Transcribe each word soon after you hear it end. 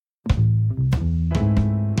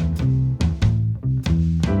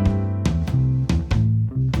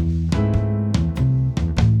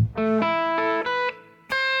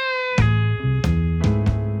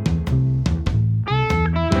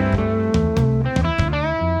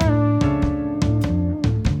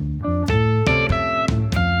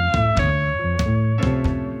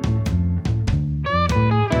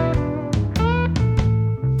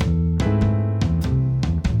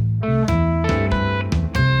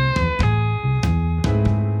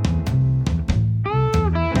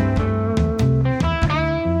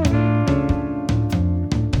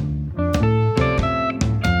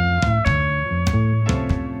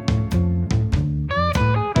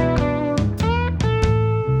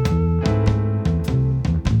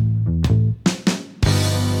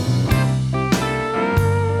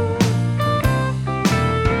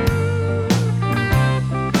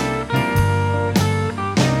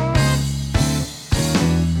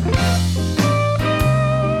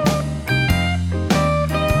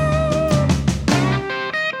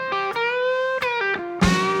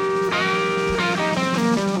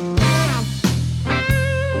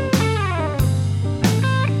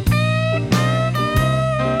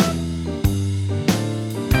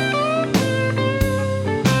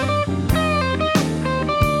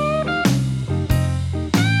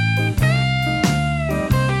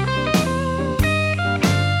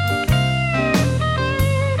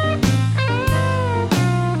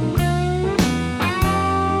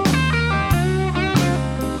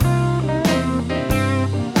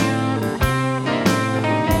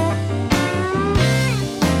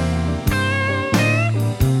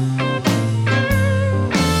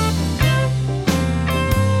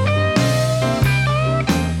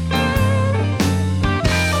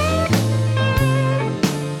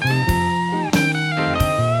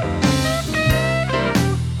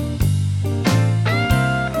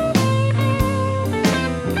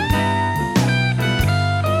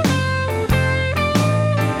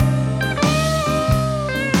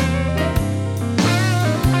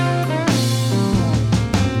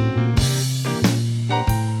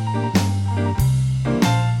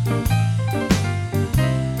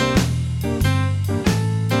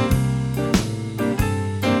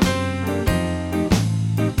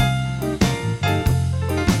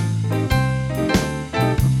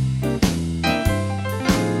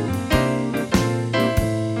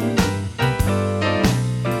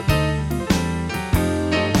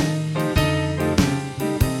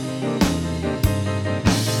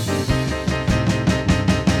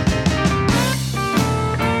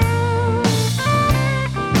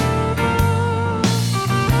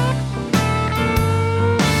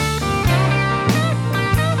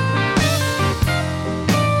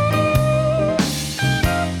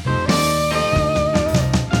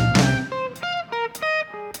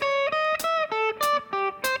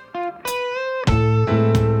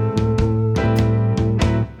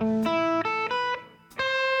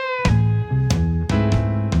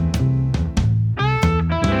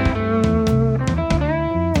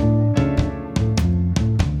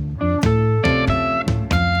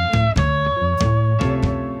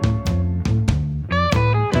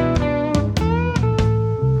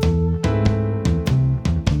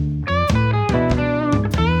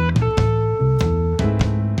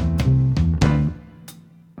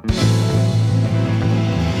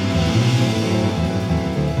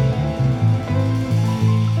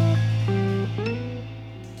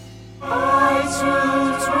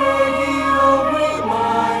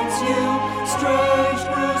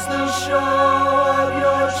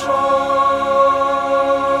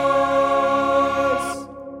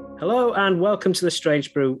and welcome to the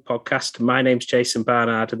Strange Brew podcast. My name's Jason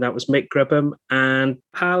Barnard, and that was Mick Grabham and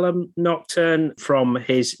Harum Nocturne from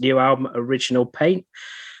his new album, Original Paint.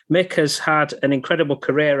 Mick has had an incredible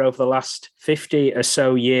career over the last 50 or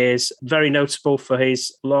so years, very notable for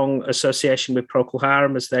his long association with Procol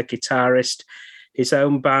Harum as their guitarist, his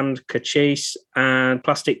own band, Cochise, and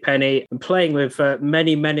Plastic Penny, and playing with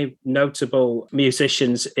many notable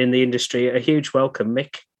musicians in the industry. A huge welcome,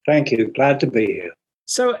 Mick. Thank you. Glad to be here.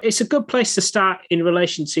 So it's a good place to start in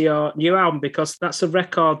relation to your new album, because that's a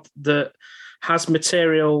record that has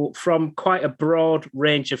material from quite a broad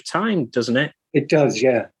range of time, doesn't it? It does,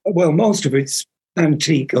 yeah. Well, most of it's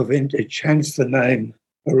antique or vintage, hence the name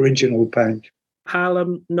Original Paint.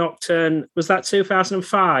 Harum Nocturne, was that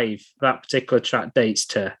 2005, that particular track dates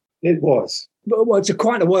to? It was. Well, it's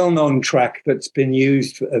quite a well-known track that's been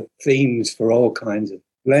used for themes for all kinds of,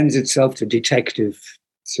 lends itself to detective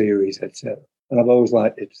series, etc. And I've always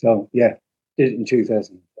liked it. So, yeah, did it in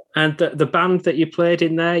 2000. And the band that you played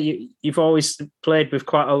in there, you've always played with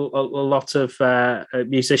quite a lot of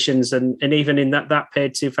musicians, and even in that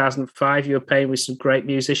period, 2005, you were playing with some great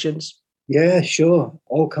musicians. Yeah, sure.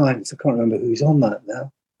 All kinds. I can't remember who's on that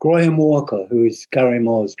now. Graham Walker, who is Gary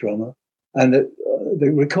Moore's drummer. And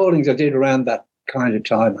the recordings I did around that kind of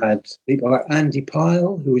time had people like Andy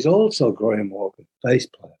Pyle, who is also Graham Walker, bass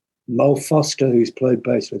player. Mo Foster, who's played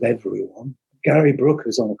bass with everyone. Gary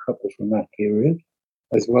Brooker's on a couple from that period,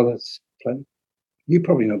 as well as plenty. You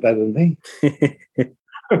probably know better than me.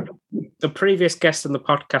 The previous guest on the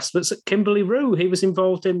podcast was Kimberly Rue. He was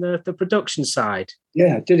involved in the production side.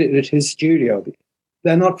 Yeah, I did it at his studio.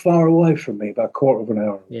 They're not far away from me, about a quarter of an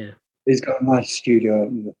hour. Yeah. He's got a nice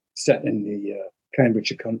studio set in the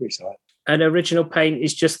Cambridgeshire countryside. And Original Paint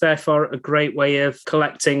is just therefore a great way of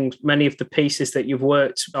collecting many of the pieces that you've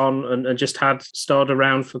worked on and just had stored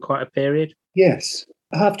around for quite a period. Yes.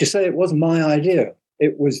 I have to say it wasn't my idea.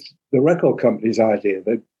 It was the record company's idea.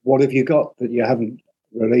 That what have you got that you haven't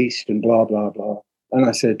released and blah, blah, blah. And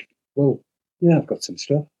I said, well, yeah, I've got some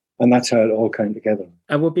stuff. And that's how it all came together.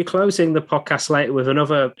 And we'll be closing the podcast later with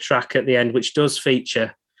another track at the end, which does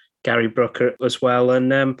feature Gary Brooker as well.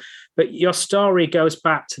 And but your story goes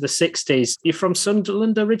back to the 60s. You're from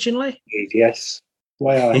Sunderland originally? Yes.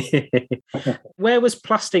 Where was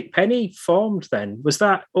Plastic Penny formed then? Was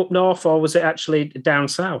that up north or was it actually down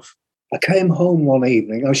south? I came home one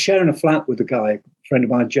evening. I was sharing a flat with a guy, a friend of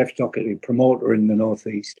mine, Jeff Doherty, promoter in the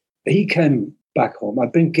northeast. He came back home.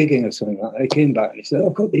 I'd been gigging or something like that. He came back and he said,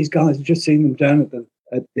 I've got these guys. I've just seen them down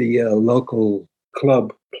at the local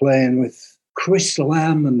club playing with Chris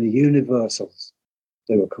Lamb and the Universals,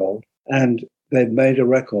 they were called. And they'd made a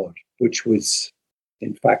record, which was,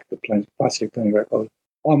 in fact, the Plastic Penny record.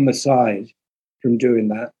 On the side from doing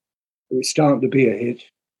that, it was starting to be a hit.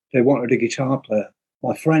 They wanted a guitar player.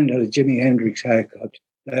 My friend had a Jimi Hendrix haircut.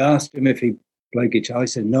 They asked him if he played guitar. I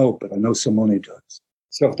said, no, but I know someone who does.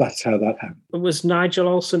 So that's how that happened. Was Nigel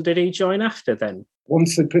Olsen, did he join after then?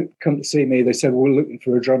 Once they come to see me, they said, well, we're looking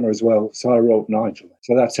for a drummer as well. So I wrote Nigel.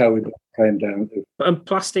 So that's how we came down to. And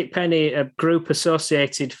Plastic Penny, a group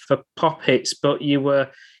associated for pop hits, but you were,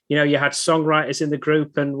 you had songwriters in the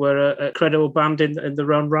group and were a credible band in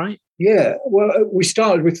their own right? Yeah, well, we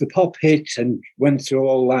started with the pop hits and went through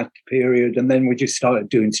all that period, and then we just started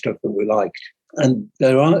doing stuff that we liked. And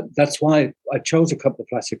that's why I chose a couple of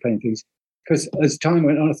Plastic Penny things, because as time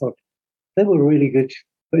went on, I thought they were really good.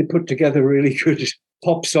 They put together really good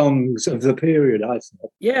pop songs of the period, I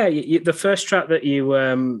thought. Yeah, the first track that you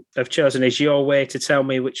have chosen is Your Way to Tell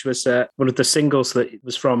Me, which was one of the singles that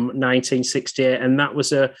was from 1968, and that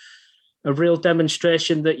was a real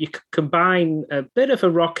demonstration that you could combine a bit of a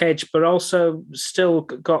rock edge, but also still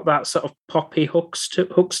got that sort of poppy hooks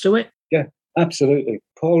to it. Yeah, absolutely.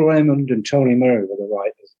 Paul Raymond and Tony Murray were the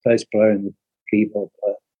writers, bass player and the keyboard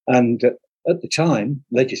player. And at the time,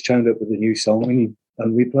 they just turned up with a new song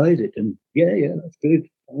and we played it. And yeah, that's good,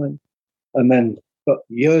 fine. And then, but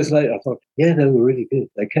years later, I thought, yeah, they were really good.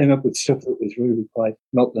 They came up with stuff that was really quite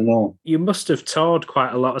not the norm. You must have toured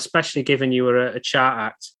quite a lot, especially given you were a chart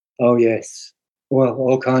act. Oh, yes. Well,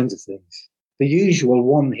 all kinds of things. The usual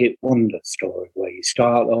one-hit wonder story where you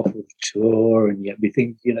start off with a tour and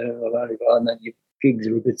everything, and then your gigs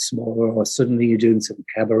are a bit smaller, or suddenly you're doing some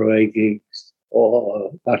cabaret gigs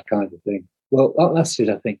or that kind of thing. Well, that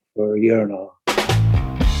lasted, I think, for a year and a half.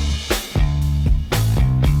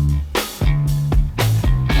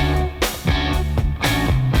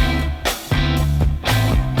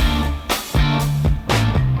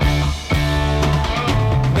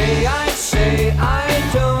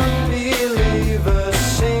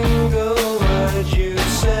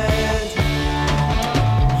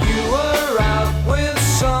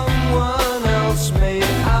 Someone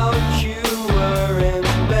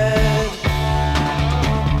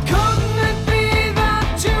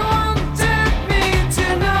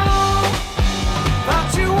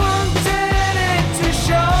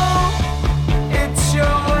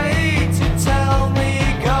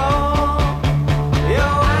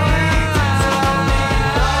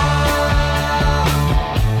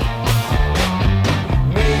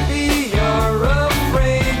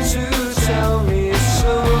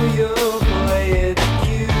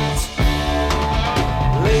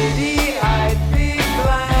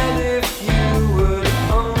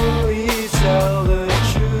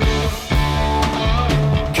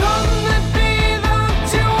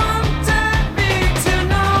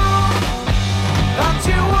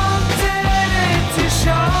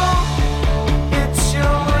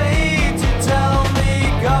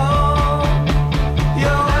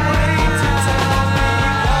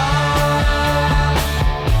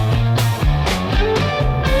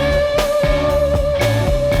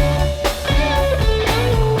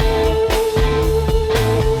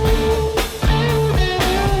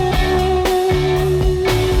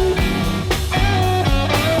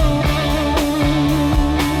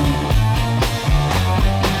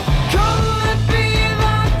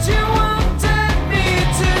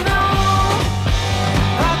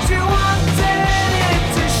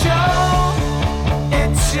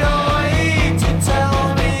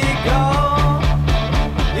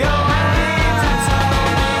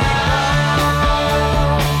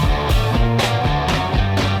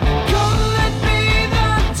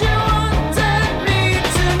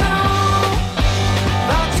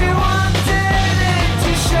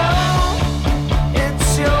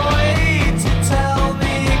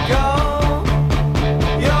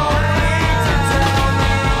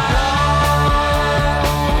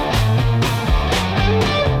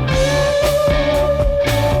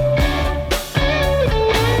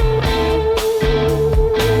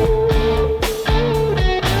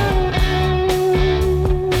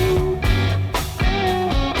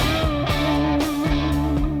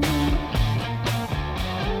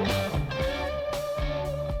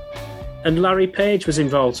And Larry Page was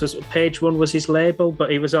involved. Page One was his label,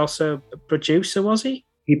 but he was also a producer, was he?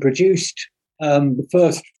 He produced the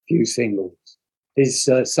first few singles. His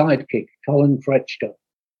sidekick, Colin Frechta,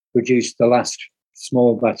 produced the last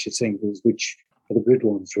small batch of singles, which are the good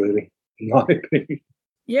ones, really, in my opinion.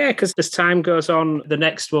 Yeah, because as time goes on, the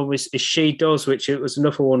next one is She Does, which it was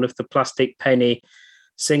another one of the Plastic Penny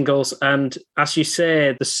singles. And as you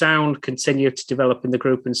say, the sound continued to develop in the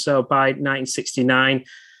group. And so by 1969,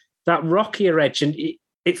 that rockier edge, and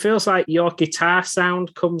it feels like your guitar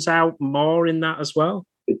sound comes out more in that as well.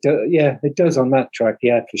 It does on that track,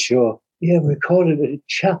 yeah, for sure. Yeah, we recorded it at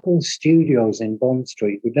Chapel Studios in Bond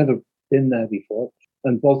Street. We'd never been there before.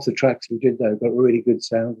 And both the tracks we did there got really good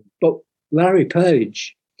sound. But Larry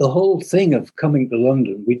Page, the whole thing of coming to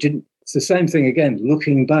London, it's the same thing again,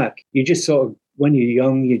 looking back. You just sort of, when you're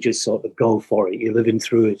young, you just sort of go for it. You're living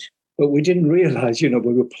through it. But we didn't realise, we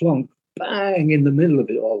were plonk, bang, in the middle of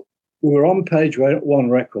it all. We were on Page One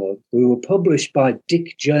Record. We were published by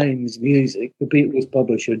Dick James Music, the Beatles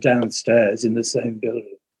publisher downstairs in the same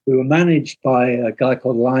building. We were managed by a guy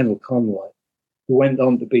called Lionel Conway, who went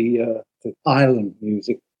on to be to Island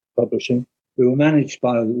Music Publishing. We were managed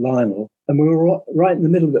by Lionel, and we were right in the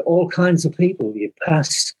middle of it. All kinds of people. You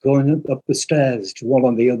pass going up the stairs to one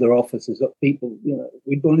of the other offices. Up people,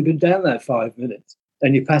 we'd only been down there 5 minutes,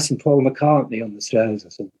 and you're passing Paul McCartney on the stairs or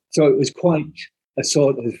something. So it was quite a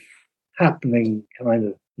sort of happening kind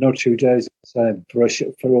of, no 2 days the same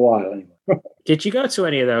for a while anyway. Did you go to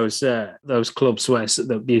any of those clubs where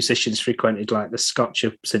the musicians frequented, like the Scotch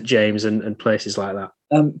of St James and places like that?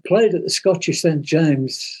 Played at the Scotch of St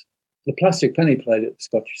James. The Plastic Penny played at the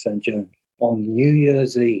Scotch of St James on New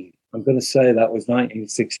Year's Eve. I'm going to say that was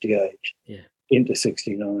 1968 into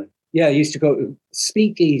 69. Yeah, I used to go to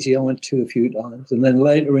Speakeasy. I went to a few times. And then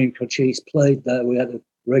later in Cochise played there. We had a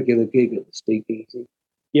regular gig at the Speakeasy.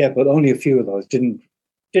 Yeah, but only a few of those. Didn't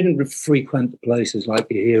frequent the places like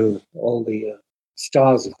you hear of all the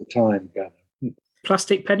stars of the time gather.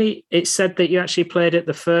 Plastic Penny, it said that you actually played at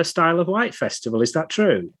the first Isle of Wight festival. Is that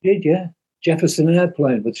true? Did, yeah. Jefferson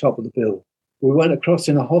Airplane at the top of the bill. We went across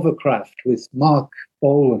in a hovercraft with Mark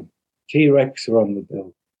Bolan. T-Rex were on the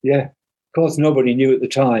bill. Yeah. Of course, nobody knew at the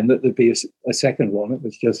time that there'd be a second one. It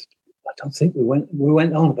was just, I don't think we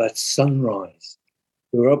went on about sunrise.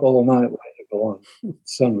 We were up all night waiting to go on. The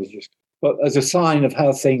sun was just... But as a sign of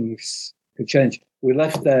how things could change, we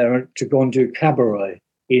left there to go and do cabaret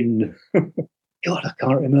in, God, I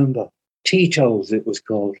can't remember. Tito's, it was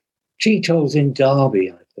called. Tito's in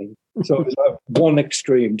Derby, I think. So it was like one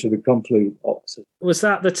extreme to the complete opposite. Was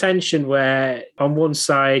that the tension where on one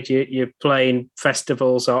side you're playing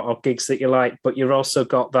festivals or gigs that you like, but you've also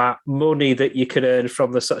got that money that you could earn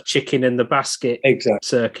from the sort of chicken in the basket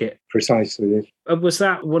circuit? Precisely. And was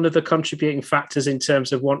that one of the contributing factors in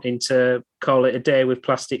terms of wanting to call it a day with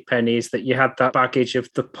Plastic Pennies, that you had that baggage of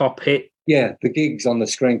the pop hit? Yeah, the gigs on the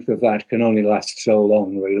strength of that can only last so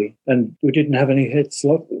long, really. And we didn't have any hits.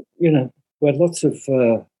 We had lots of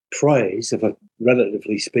praise,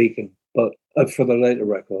 relatively speaking, but for the later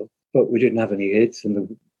record. But we didn't have any hits, and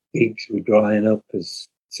the gigs were drying up.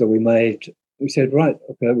 So we said, right,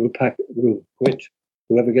 okay, we'll quit.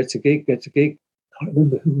 Whoever gets a gig, gets a gig. I can't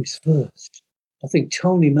remember who was first. I think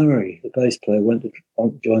Tony Murray, the bass player, went to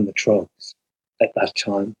join the Trogs at that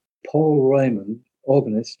time. Paul Raymond,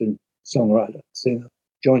 organist and songwriter, singer,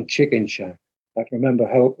 joined Chicken Shack. I can remember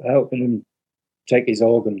helping him take his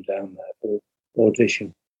organ down there for the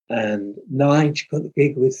audition. And Nige got the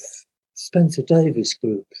gig with Spencer Davis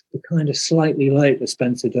Group, the kind of slightly later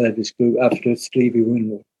Spencer Davis Group after Stevie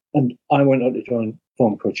Wonder. And I went on to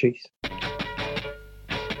form Cochise.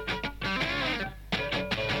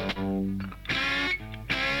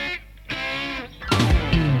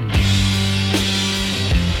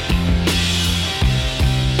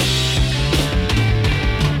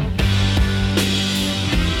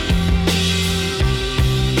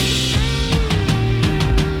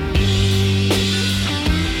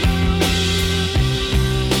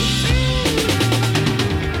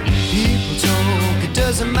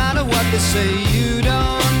 They say you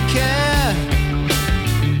don't care.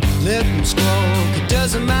 Let them squawk, it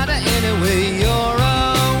doesn't matter anyway, you're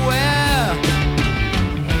aware.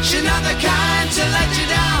 She's not the kind to let you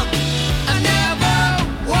down, I never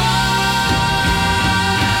was.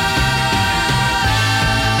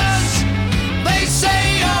 They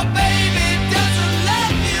say your baby doesn't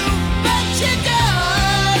love you, but she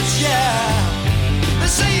does, yeah. They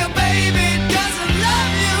say your baby doesn't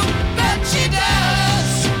love you, but she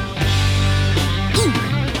does.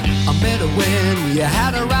 I met her when you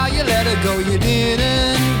had her out, you let her go, you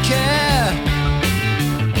didn't care.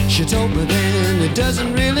 She told me then, it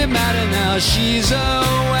doesn't really matter now. She's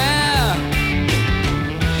aware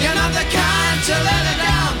you're not the kind to let her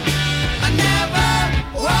down. I never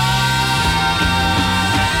was.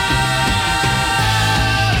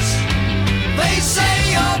 They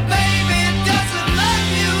say your baby doesn't love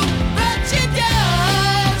you, but she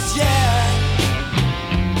does, yeah.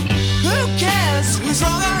 Who cares who's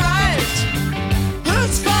wrong or right?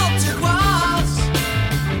 Whose fault it was?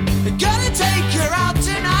 They're gonna take her out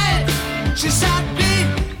tonight. She said because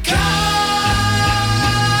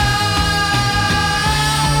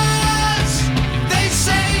they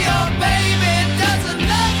say your baby doesn't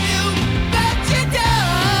love you, but she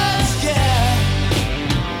does, yeah.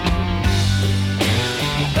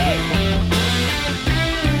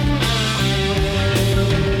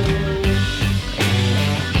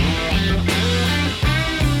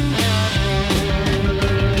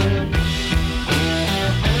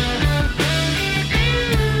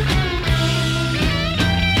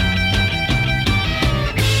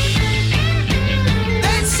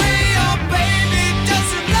 They say your baby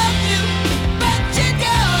doesn't love you, but she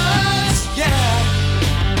does, yeah.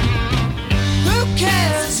 Who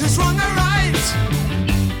cares who's wrong or right?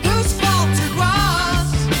 Whose fault it was?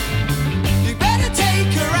 You better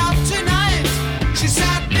take her out tonight. She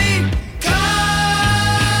said because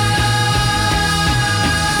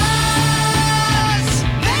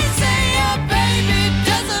they say your baby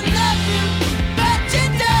doesn't love you, but she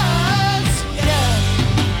does, yeah.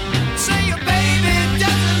 Say your baby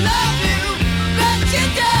doesn't love you, but she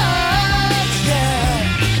does, yeah.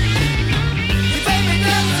 Your baby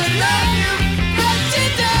doesn't love you, but she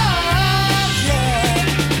does,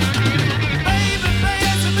 yeah. Baby,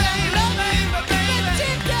 baby, baby, but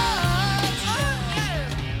she does, oh, yeah.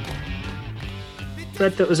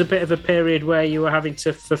 Read that was a bit of a period where you were having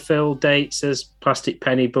to fulfil dates as Plastic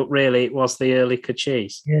Penny, but really it was the early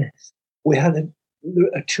Cochise. Yes. We had a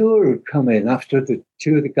tour had come in after the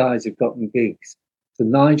two of the guys had gotten gigs. So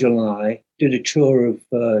Nigel and I did a tour of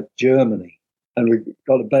Germany, and we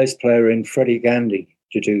got a bass player in, Freddie Gandy,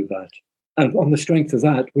 to do that. And on the strength of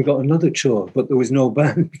that, we got another tour, but there was no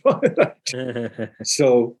band for that.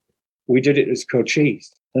 So we did it as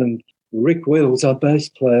Cochise. And Rick Wills, our bass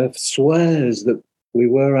player, swears that we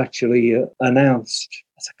were actually announced.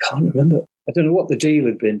 I can't remember. I don't know what the deal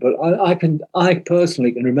had been, but I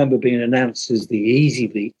personally can remember being announced as the Easy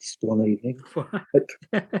Beats one evening.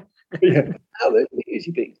 Yeah, the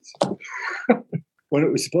Easy Beats. When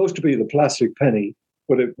it was supposed to be the Plastic Penny,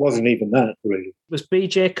 but it wasn't even that, really. Was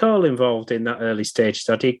BJ Cole involved in that early stage?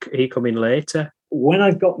 Did he come in later? When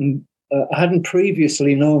I'd gotten, I hadn't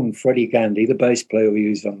previously known Freddie Gandy, the bass player we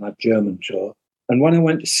used on that German tour. And when I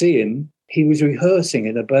went to see him, he was rehearsing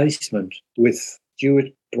in a basement with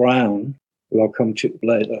Stuart Brown, who I'll come to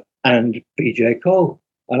later, and BJ Cole.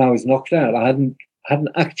 And I was knocked out. I hadn't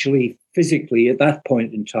actually physically at that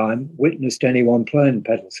point in time witnessed anyone playing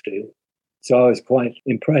pedal steel. So I was quite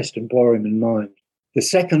impressed and bore him in mind. The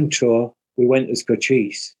second tour, we went as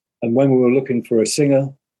Cochise. And when we were looking for a singer,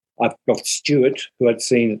 I've got Stuart, who I'd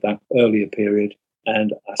seen at that earlier period,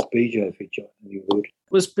 and asked BJ if he'd join, and he would.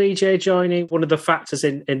 Was BJ joining? One of the factors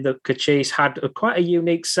in the Cochise had quite a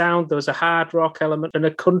unique sound. There was a hard rock element and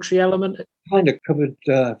a country element. Kind of covered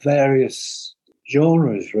various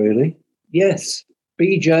genres, really. Yes,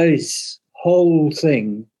 BJ's whole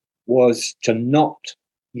thing was to not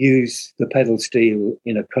use the pedal steel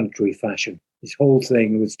in a country fashion. His whole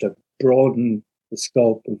thing was to broaden the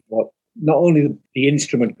scope of what not only the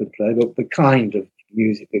instrument could play, but the kind of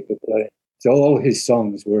music it could play. So all his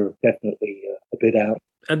songs were definitely a bit out.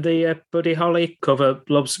 And the Buddy Holly cover,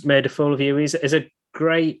 Love's Made a Fool of You, is a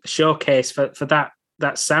great showcase for that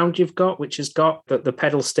sound you've got, which has got the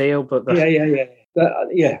pedal steel. But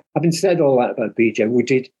Yeah. Having said all that about BJ,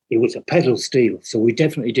 it was a pedal steel, so we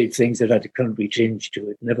definitely did things that had a country tinge to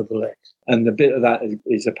it, nevertheless. And a bit of that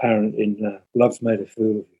is apparent in Love's Made a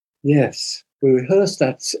Fool of You. Yes, we rehearsed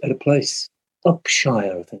that at a place,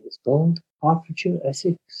 Upshire, I think it's called, Hertfordshire,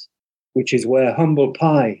 Essex, which is where Humble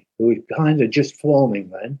Pie, who were kind of just forming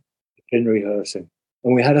then, had been rehearsing.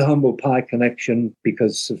 And we had a Humble Pie connection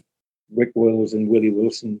because of Rick Wills and Willie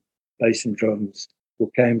Wilson, bass and drums, were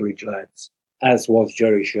Cambridge lads, as was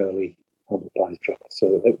Jerry Shirley, Humble Pie's drummer.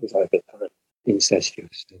 So it was like a kind of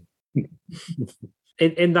incestuous thing.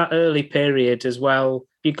 In that early period as well,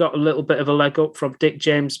 you got a little bit of a leg up from Dick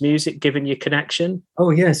James Music, giving you connection. Oh,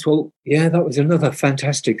 yes. Well, yeah, that was another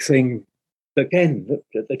fantastic thing. Again,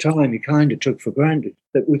 at the time, you kind of took for granted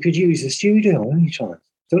that we could use the studio anytime.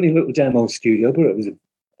 It's only a little demo studio, but it was an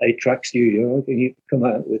 8-track studio, and you could come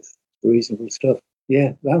out with reasonable stuff.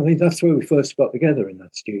 Yeah, that's where we first got together, in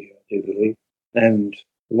that studio, I do believe. And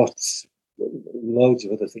loads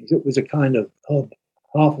of other things. It was a kind of pub.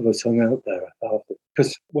 Half of us hung out there.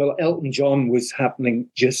 Because, Elton John was happening,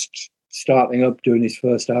 just starting up, doing his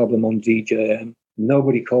first album on DJM.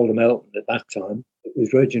 Nobody called him Elton at that time. It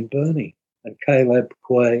was Reg and Bernie. And Caleb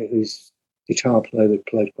Quay, who's guitar player that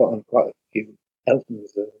played quite a few Elton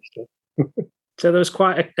was there and stuff. So there was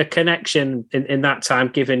quite a connection in that time,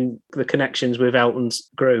 given the connections with Elton's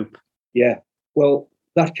group. Yeah. Well,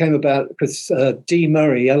 that came about because Dee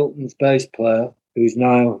Murray, Elton's bass player, who's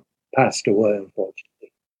now passed away,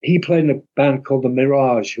 unfortunately, he played in a band called The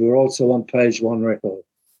Mirage, who were also on Page One Records.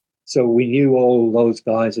 So we knew all those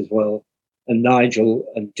guys as well. And Nigel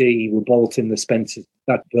and Dee were both in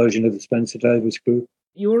that version of the Spencer Davis group.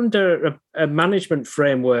 You were under a management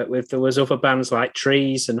framework there was other bands like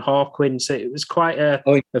Trees and Hawkwind, so it was quite a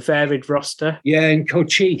varied roster. Yeah, in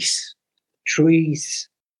Cochise, Trees,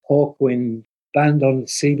 Hawkwind, band on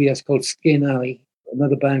CBS called Skin Alley,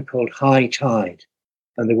 another band called High Tide,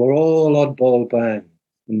 and they were all oddball bands.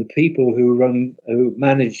 And the people who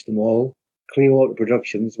managed them all, Clearwater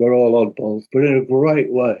Productions, were all oddballs, but in a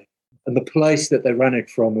great way. And the place that they ran it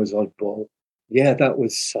from was oddball. Yeah, that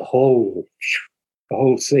was a whole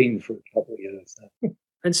scene for a couple of years.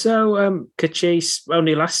 And so Cochise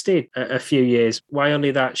only lasted a few years. Why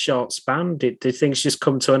only that short span? Did things just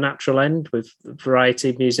come to a natural end with a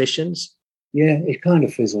variety of musicians? Yeah, it kind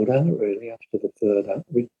of fizzled out, really, after the third album.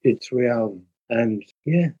 We did 3 albums. And,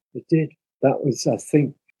 yeah, it did. That was, I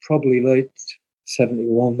think, probably late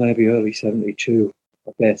 71, maybe early 72,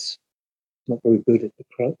 I guess. Not very good at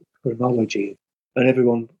the chronology. And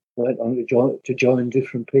everyone went on to join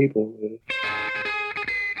different people, really.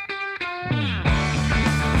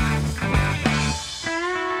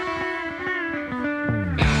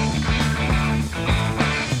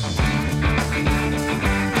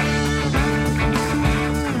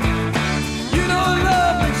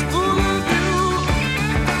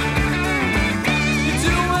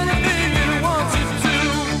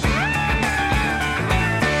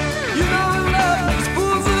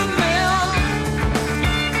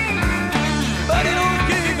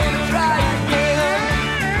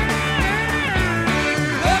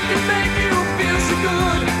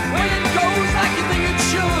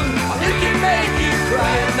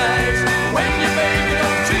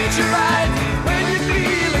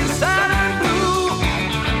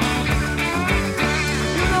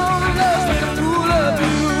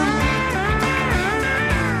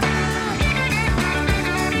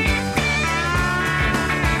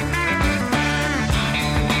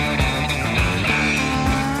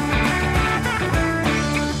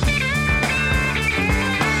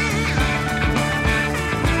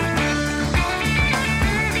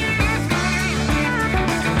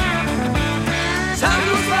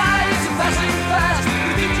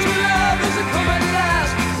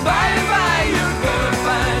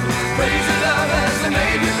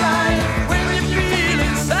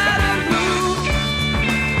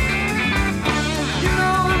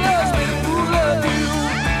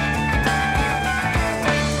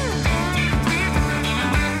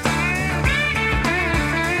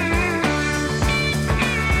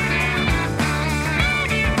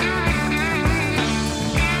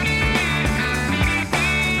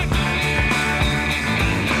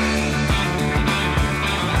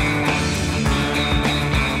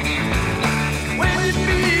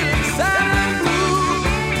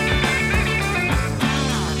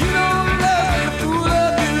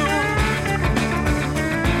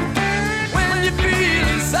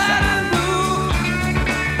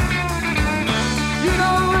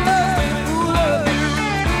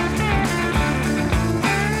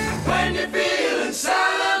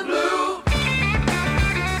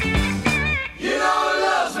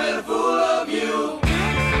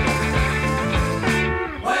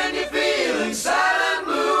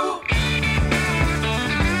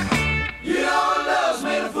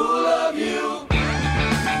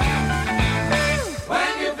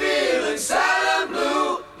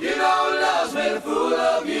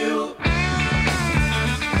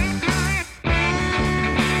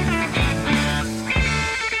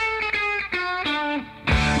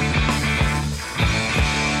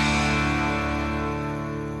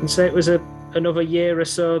 So it was another year or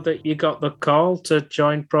so that you got the call to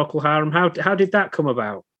join Procol Harum. How did that come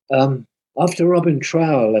about? After Robin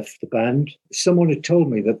Trower left the band, someone had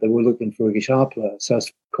told me that they were looking for a guitar player. So I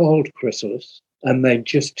called Chrysalis, and they'd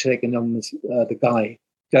just taken on the guy,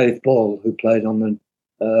 Dave Ball, who played on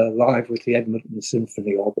the Live with the Edmonton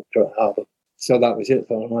Symphony Orchestra album. So that was it. I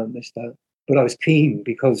thought I might have missed out. But I was keen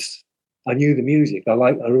because I knew the music. I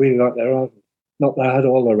really liked their album. Not that I had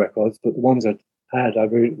all their records, but the ones I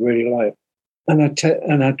really liked.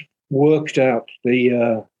 and I'd worked out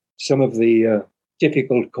the some of the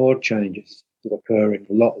difficult chord changes that occur in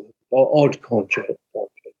a lot of odd concerts.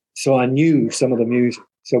 So I knew some of the music.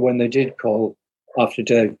 So when they did call after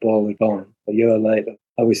Dave Ball had gone a year later,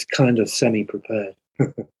 I was kind of semi-prepared.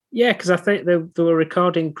 Yeah, because I think they were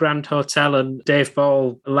recording Grand Hotel and Dave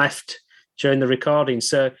Ball left during the recording.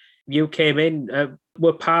 So you came in,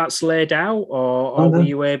 were parts laid out or were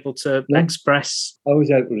you able to express? I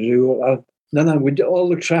was able to do all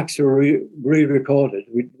the tracks were re-recorded.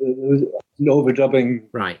 There was no overdubbing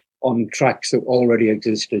on tracks that already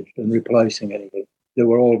existed and replacing anything. They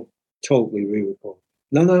were all totally re-recorded.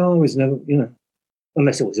 No, I was never,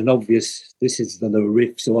 unless it was an obvious, this is the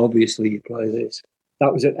riff, so obviously you play this.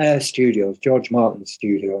 That was at Air Studios, George Martin's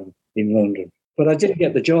studio in London. But I didn't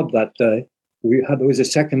get the job that day. There was a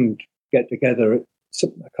second get-together at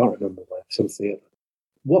I can't remember where, some theatre.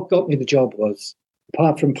 What got me the job was,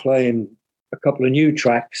 apart from playing a couple of new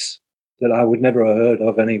tracks that I would never have heard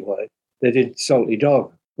of anyway, they did Salty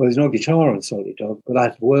Dog. Well, there's no guitar on Salty Dog, but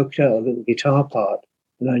I'd worked out a little guitar part,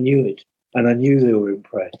 and I knew it. And I knew they were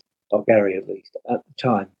impressed, or Gary at least, at the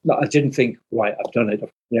time. I didn't think, right, I've done it.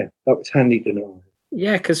 Yeah, that was handy to know.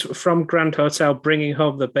 Yeah, because from Grand Hotel, Bringing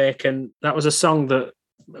Home the Bacon, that was a song that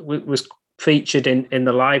was featured in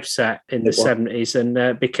the live set in the 70s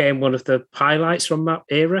and became one of the highlights from that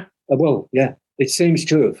era. Well, yeah, it seems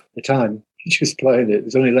to have, at the time. Just playing it. It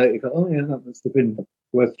was only later you go, oh, yeah, that must have been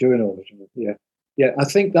worth doing all the time. Yeah. Yeah, I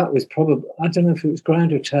think that was probably, I don't know if it was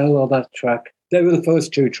Grand Hotel or that track. They were the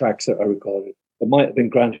first two tracks that I recorded. It might have been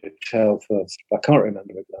Grand Hotel first. I can't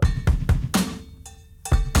remember exactly.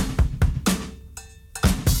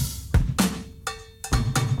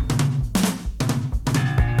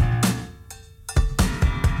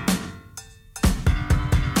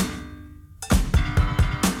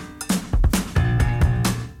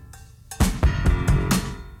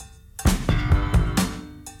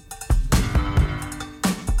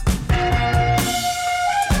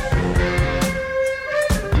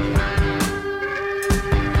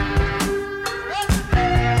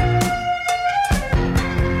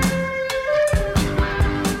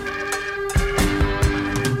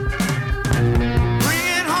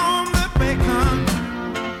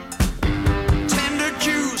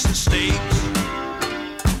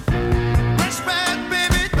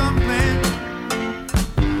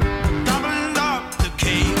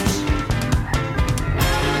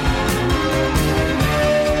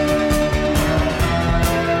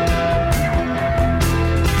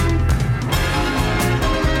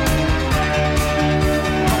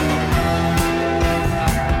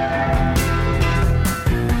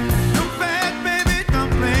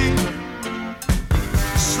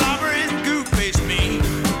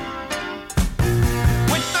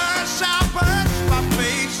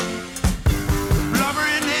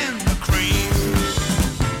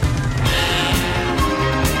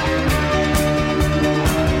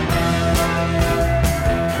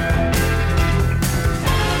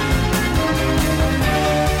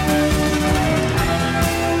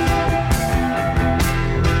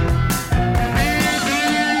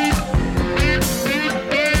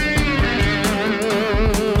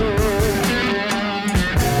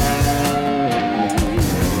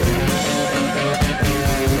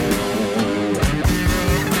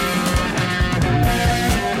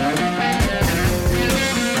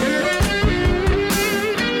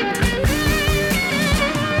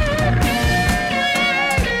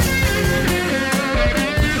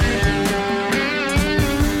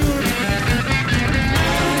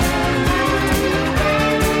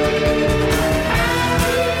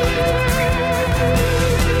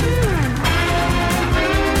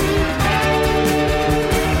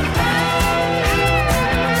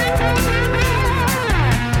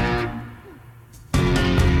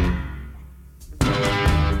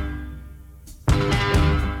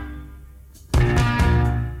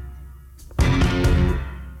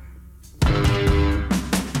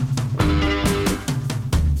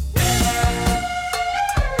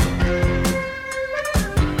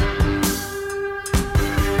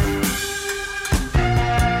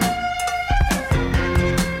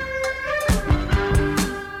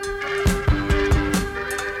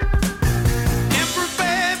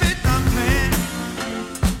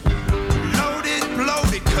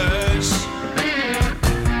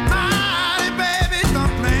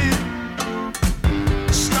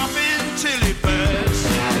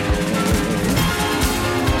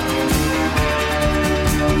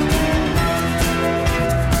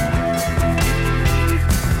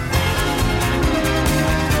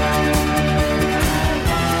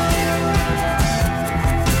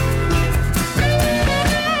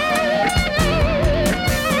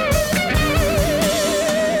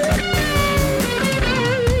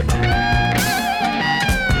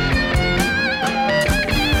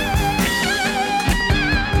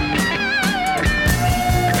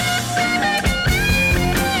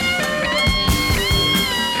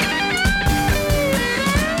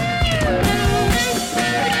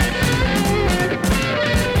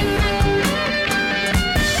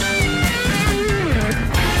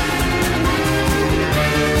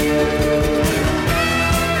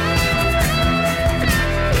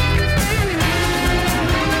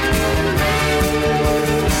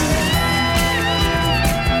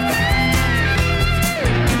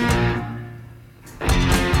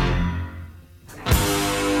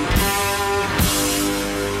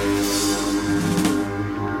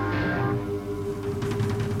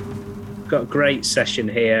 got a great session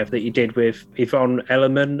here that you did with Yvonne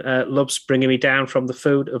Elliman, Love's Bringing Me Down from the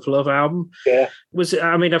Food of Love album. Yeah.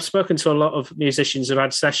 I've spoken to a lot of musicians who've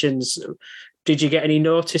had sessions. Did you get any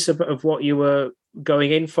notice of what you were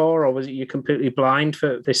going in for, or was you completely blind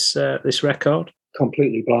for this record?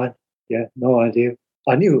 Completely blind. Yeah, no idea.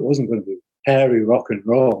 I knew it wasn't going to be hairy rock and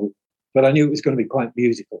roll, but I knew it was going to be quite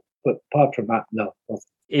musical. But apart from that, no.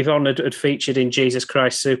 Yvonne had featured in Jesus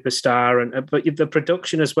Christ Superstar, but the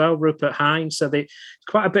production as well, Rupert Hines. So there's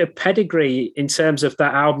quite a bit of pedigree in terms of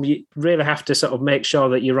that album. You really have to sort of make sure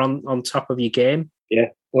that you're on top of your game.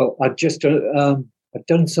 Yeah. Well, I'd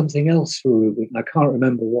done something else for Rupert, and I can't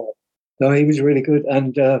remember what. No, he was really good,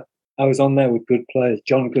 and I was on there with good players.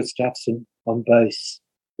 John Gustafson on bass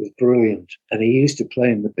was brilliant, and he used to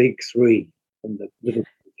play in the Big Three in the Liverpool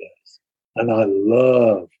days, and I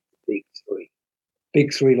love the Big Three.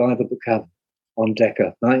 Big Three live at the Cavern on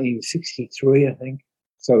Decca, 1963, I think.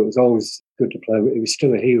 So it was always good to play. It was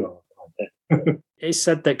still a hero right there. It's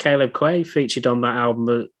said that Caleb Quay featured on that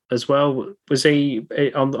album as well. Was he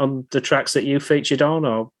on the tracks that you featured on,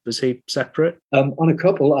 or was he separate? On a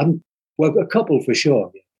couple, a couple for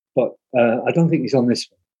sure, but I don't think he's on this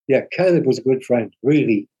one. Yeah, Caleb was a good friend,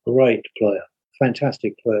 really great player,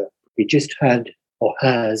 fantastic player. He just had, or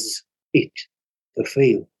has, the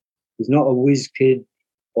feel. He's not a whiz kid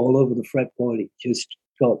all over the fretboard. He just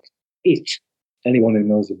got it. Anyone who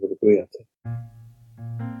knows him would agree, I think.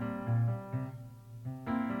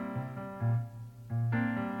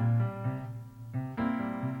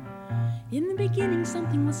 In the beginning,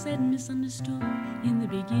 something was said and misunderstood. In the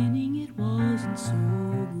beginning, it wasn't so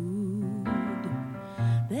good.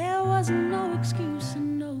 There was no excuse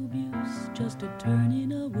and no abuse, just a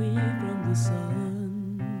turning away from the sun.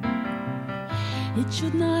 It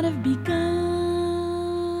should not have begun.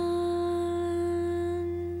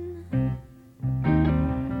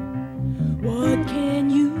 What can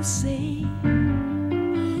you say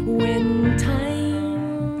when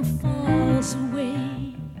time falls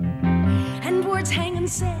away and words hang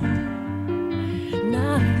unsaid,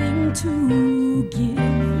 nothing to give,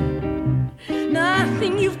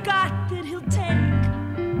 nothing you've got that he'll take,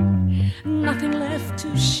 nothing left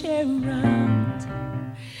to share around,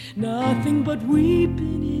 nothing but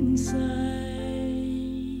weeping inside.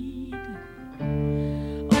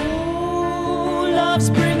 Oh, love's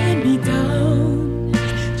bringing me down,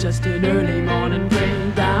 just an early morning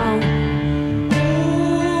bring down.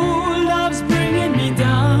 Oh, love's bringing me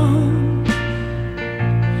down,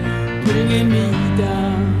 bringing me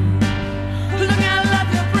down. Look how love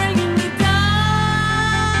you're bringing me down.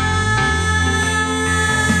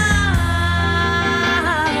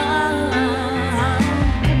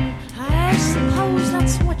 I suppose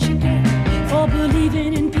that's what you get for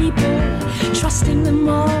believing in people, trusting them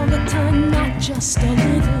all the time, not just a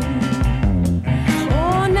little.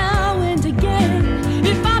 Oh, now and again,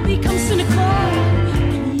 if I become cynical,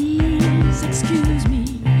 please excuse me,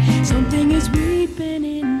 something is weeping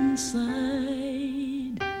inside.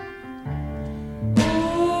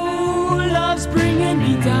 Oh, love's bringing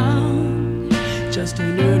me down, just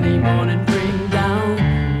an early morning bring down.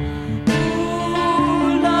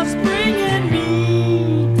 Oh, love's bringing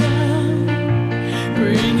me down,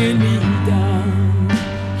 bringing me down.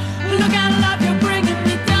 Look how love you're bringing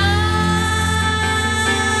me down.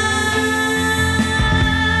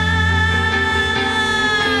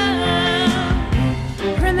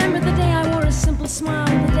 Remember the day I wore a simple smile,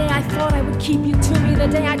 the day I thought I would keep you to me, the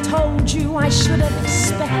day I told you I should have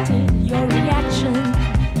expected your reaction.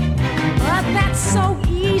 But that's so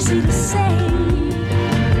easy to say.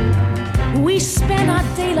 We spent our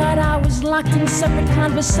daylight hours locked in separate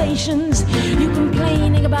conversations. You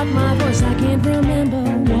complaining about my voice, I can't remember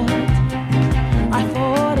what I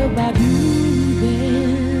thought about you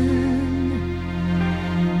then.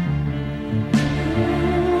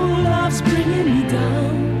 Oh, love's bringing me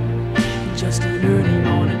down, just an early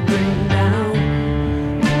morning bring down.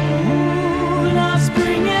 Oh, love's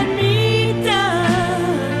bringing me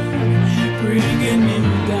down, bringing me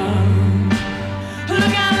down.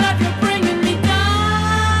 Look how love you're bringing me down.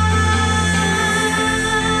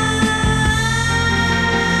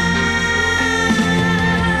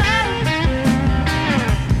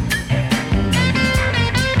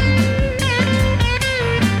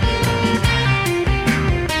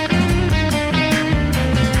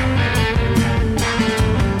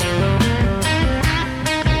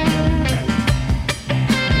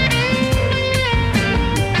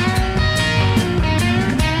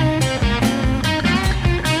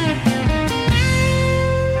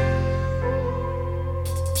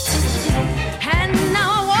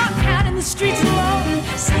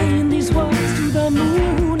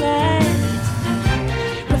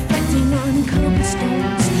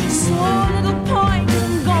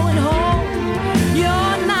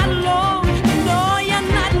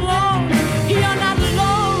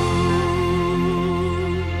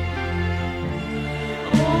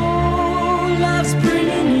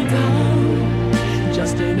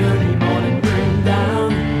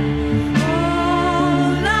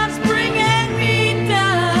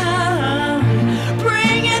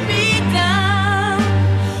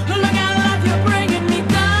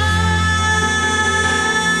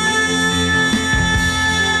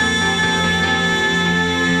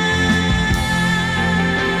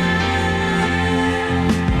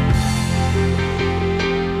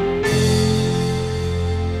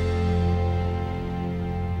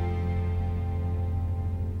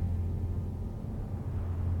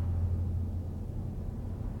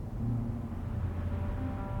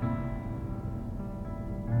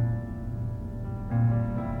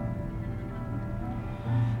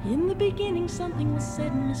 beginning something was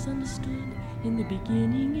said and misunderstood. In the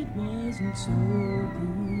beginning it wasn't so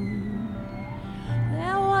good.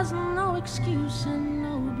 There was no excuse and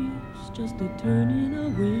no abuse, just a turning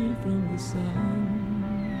away from the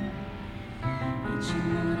sun. It should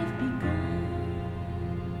not have begun.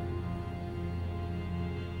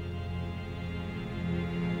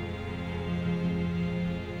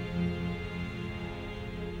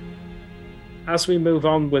 As we move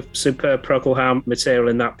on with superb Procol Harum material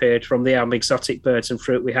in that period, from the album Exotic Birds and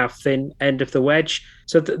Fruit, we have Thin End of the Wedge.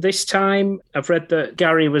 So this time, I've read that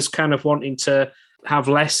Gary was kind of wanting to have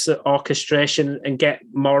less orchestration and get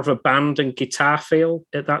more of a band and guitar feel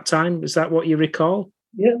at that time. Is that what you recall?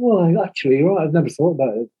 Yeah, well, actually, you're right. I've never thought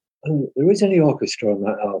about it. There is any orchestra on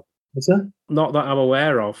that album, is there? Not that I'm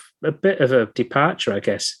aware of. A bit of a departure, I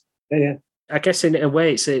guess. Yeah. I guess in a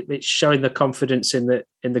way, it's showing the confidence in the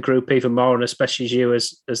group even more, and especially you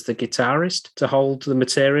as the guitarist to hold the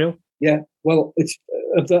material. Yeah, well, it's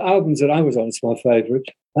of the albums that I was on, it's my favourite,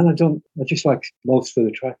 and I just like most of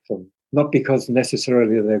the tracks on them. Not because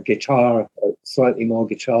necessarily they're guitar, slightly more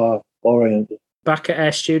guitar oriented. Back at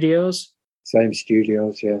Air Studios, same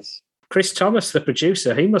studios, yes. Chris Thomas, the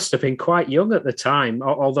producer, he must have been quite young at the time,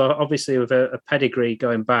 although obviously with a pedigree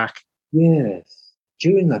going back. Yes.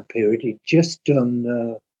 During that period, he'd just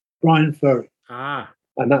done Brian Ferry.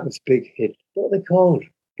 And that was a big hit. What are they called?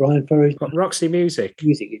 Brian Ferry? Roxy Music.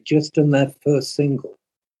 He'd just done their first single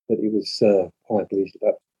that he was quite pleased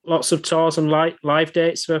about. Lots of tours and live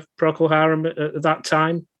dates for Procol Harum at that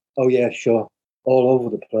time? Oh, yeah, sure. All over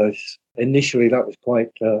the place. Initially, that was quite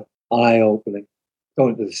eye-opening,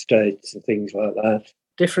 going to the States and things like that.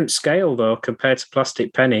 Different scale, though, compared to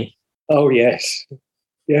Plastic Penny. Oh, yes.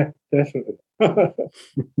 Yeah, definitely.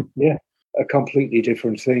 Yeah, a completely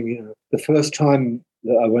different thing. You know, the first time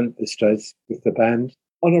that I went to the States with the band,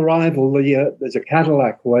 on arrival, there's a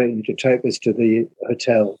Cadillac waiting to take us to the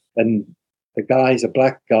hotel, and the guy's a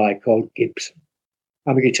black guy called Gibson.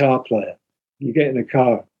 I'm a guitar player. You get in a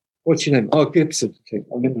car. What's your name? Oh, Gibson. I think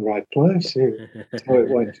I'm in the right place. That's how it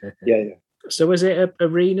went. Yeah. So was it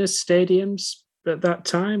arenas, stadiums at that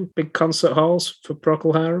time? Big concert halls for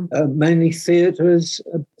Procol Harum? Mainly theatres,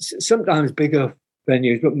 sometimes bigger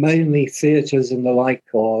venues, but mainly theatres and the like,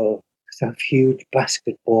 or have huge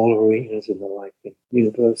basketball arenas and the like, in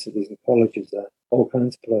universities and colleges there, all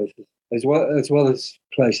kinds of places, as well as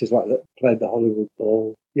places like that played the Hollywood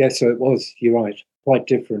Bowl. Yeah, so it was, you're right, quite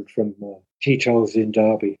different from Tito's in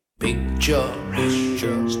Derby. Picture,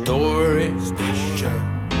 stories, Picture,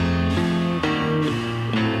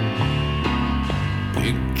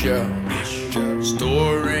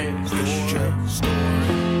 story.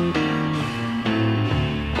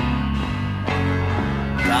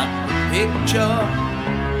 Got the picture,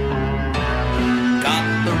 got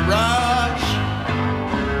the rush,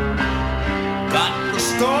 got the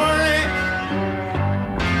story,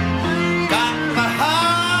 got the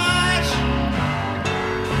hush,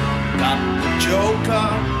 got the joker,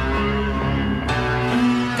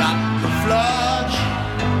 got the flush.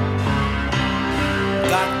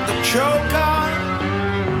 Got the choker,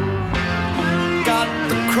 got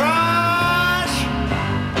the crush.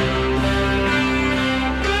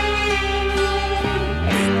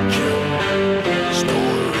 Picture,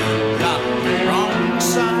 story, got the wrong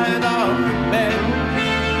side of the bed,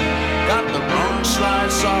 got the wrong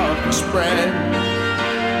slice of the spread,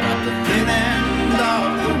 got the thin end of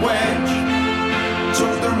the wedge,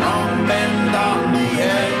 took the wrong bend on the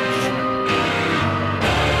edge.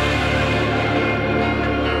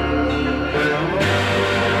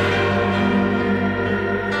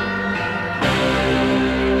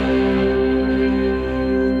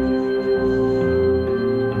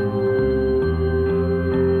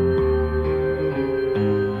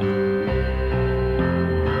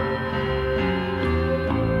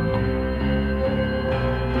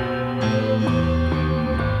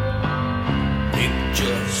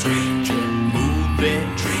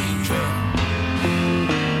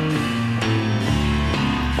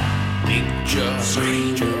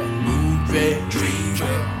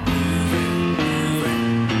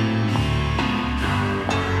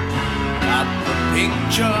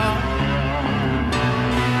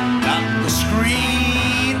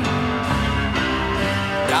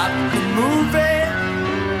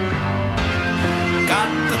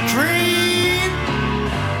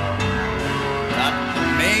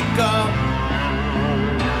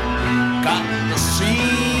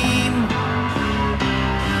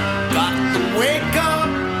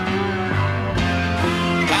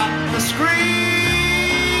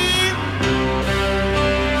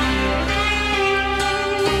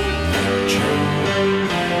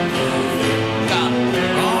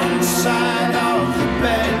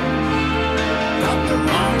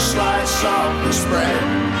 the spread.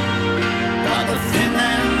 Got the thin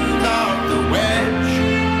end of the wedge.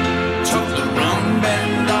 Took the wrong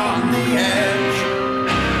bend on the edge.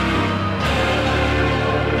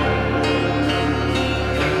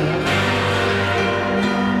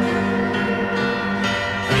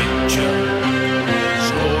 Picture,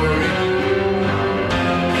 story.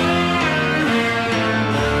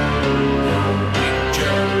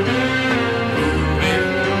 Picture, movie.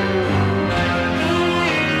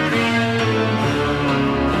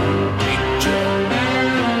 Picture,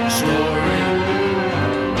 story.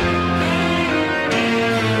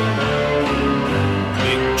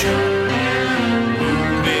 Picture,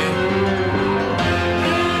 movie.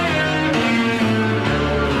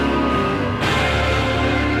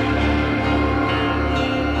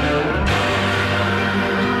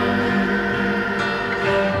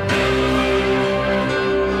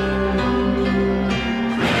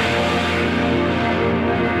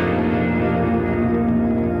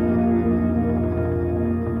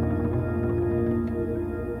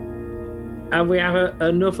 And we have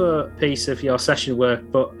another piece of your session work,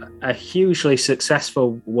 but a hugely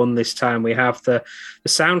successful one this time. We have the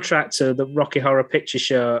soundtrack to the Rocky Horror Picture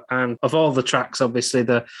Show, and of all the tracks, obviously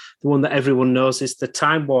the one that everyone knows is the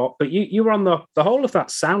Time Warp. But you were on the whole of that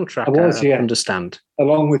soundtrack. I was, yeah. Understand.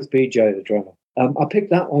 Along with BJ, the drummer. I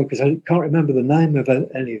picked that one because I can't remember the name of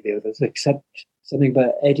any of the others, except something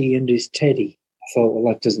about Eddie and his Teddy. I thought,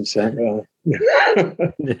 well, that doesn't sound right.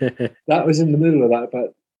 That was in the middle of that,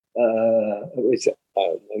 but it was, I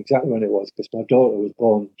don't know exactly when it was, because my daughter was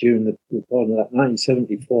born during the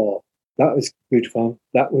 1974. That was good fun.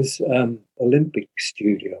 That was Olympic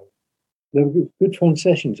Studio. They were good fun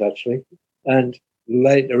sessions, actually. And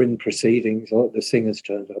later in proceedings, the singers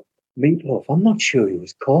turned up. Meatloaf, I'm not sure he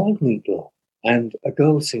was called Meatloaf. And a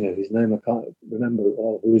girl singer whose name I can't remember at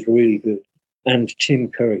all, who was really good. And Tim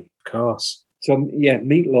Curry. Of course. So, yeah,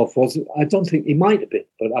 Meatloaf was, I don't think he might have been,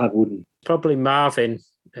 but I wouldn't. Probably Marvin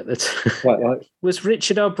at the time. Quite right. Was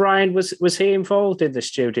Richard O'Brien, was he involved in the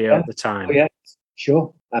studio at the time? Oh, yeah,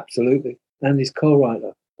 sure, absolutely. And his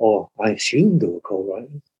co-writer, or I assume they were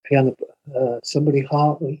co-writers, piano, somebody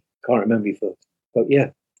Hartley, can't remember his first. But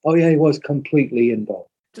yeah, oh yeah, he was completely involved.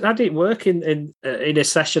 How did it work in a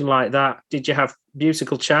session like that? Did you have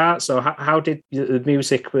musical charts, or how did the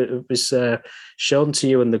music was shown to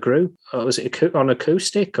you and the group? Or was it on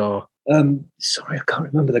acoustic? Or sorry, I can't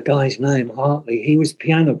remember the guy's name. Hartley. He was a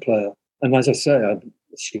piano player, and as I say, I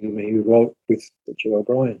assume he wrote with Richard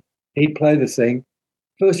O'Brien. He'd play the thing.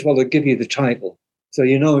 First of all, they'd give you the title, so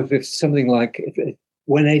you know if it's something like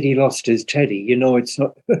When Eddie Lost His Teddy. You know it's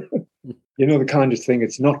not. You know the kind of thing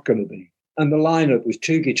it's not going to be. And the lineup was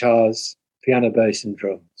 2 guitars, piano, bass, and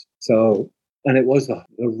drums. So, and it was the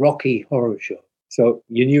Rocky Horror Show. So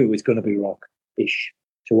you knew it was going to be rock-ish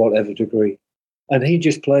to whatever degree. And he'd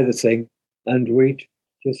just play the thing, and we'd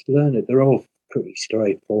just learn it. They're all pretty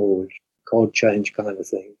straightforward, chord change kind of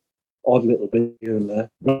thing. Odd little bit here and there.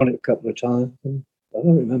 Run it a couple of times. And I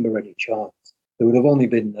don't remember any charts. There would have only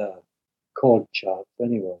been chord charts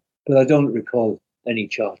anyway. But I don't recall any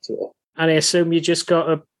charts at all. And I assume you just got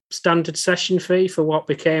a standard session fee for what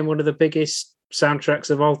became one of the biggest soundtracks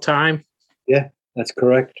of all time? Yeah, that's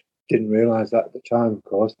correct. Didn't realise that at the time, of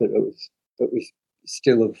course, but it was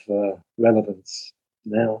still of relevance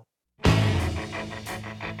now.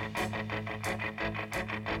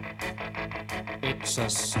 It's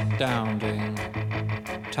astounding.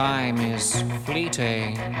 Time is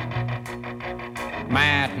fleeting.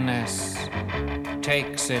 Madness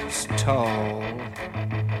takes its toll.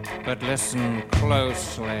 But listen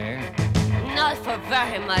closely. Not for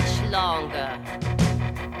very much longer.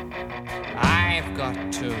 I've got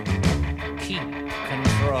to keep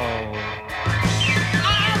control.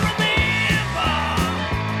 I remember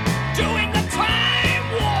doing the time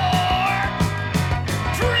warp,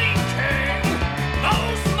 drinking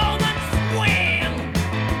those moments when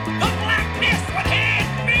the blackness would hit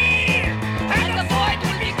me and the void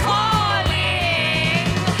would be calling.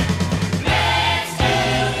 Let's do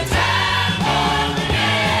the time warp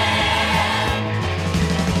again.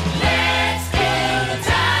 Let's do the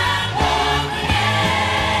time warp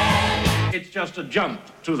again. It's just a jump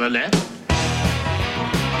to the left.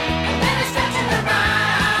 And then a step to the right.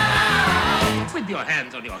 With your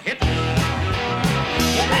hands on your hips. You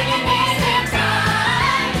bring your knees in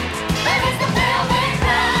tight. There is the velvet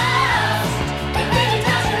crust. It really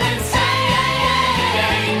does you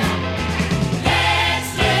insane. Let's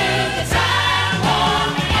do the time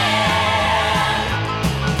warp again.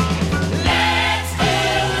 Let's do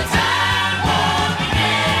the time warp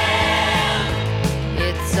again.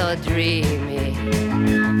 It's so dreamy.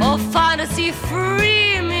 Oh, fantasy,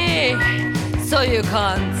 free me. so you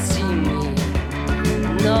can't see me.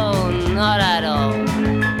 No, not at all.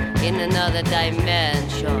 In another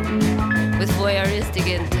dimension, with voyeuristic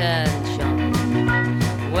intention,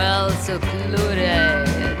 well secluded,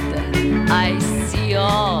 I see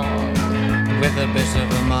all. With a bit of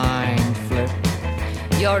a mind flip,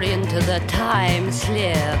 you're into the time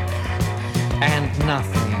slip, and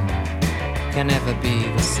nothing can ever be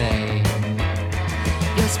the same.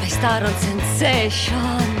 You're spaced out on sensation,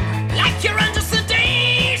 like you're under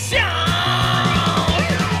sedation.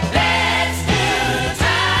 Let's do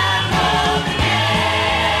time warp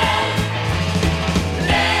again.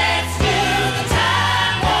 Let's do the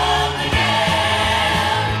time warp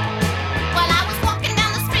again. Well, I was walking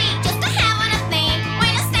down the street just a having a think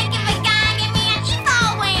when a snake of a guy gave me an evil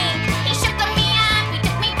wink. He shook me up, he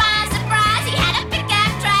took me by surprise. He had a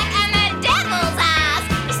pickup truck and the devil's eyes.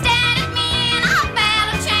 He stared at me and I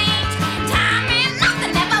felt a change. Time and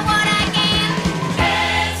nothing ever would again.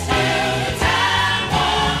 Let's do the time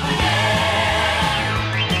warp again.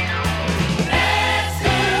 Let's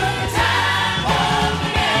do the time warp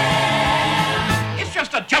again. It's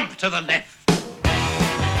just a jump to the left. We'll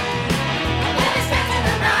be swept to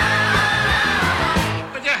the right.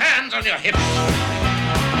 With your hands on your hips.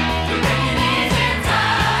 Bringing it in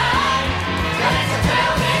time. Well, it's a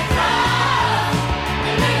 12-bit crowd.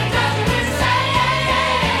 And we got to say,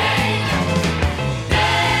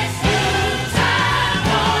 let's do the time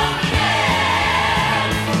warp again.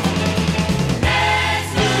 Let's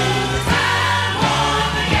do the time warp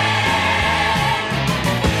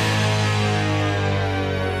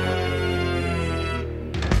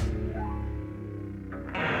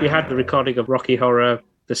You had the recording of Rocky Horror,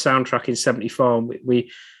 the soundtrack in 74.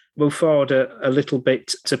 We move forward a little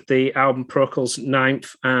bit to the album Procol's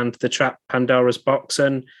Ninth and the track Pandora's Box.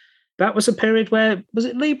 And that was a period where, was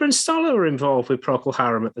it Lieber and Stoller were involved with Procol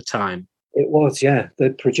Harum at the time? It was, yeah. They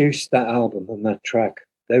produced that album and that track.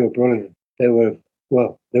 They were brilliant. They were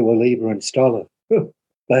Lieber and Stoller.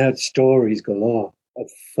 They had stories galore of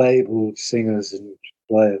fabled singers and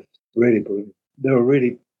players. Really brilliant. They were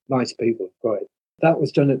really nice people, great. That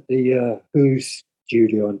was done at the Who's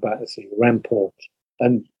studio in Battersea, Rampart.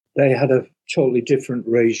 And they had a totally different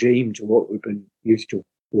regime to what we've been used to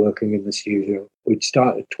working in the studio. We'd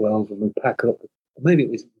start at 12 and we'd pack up. Maybe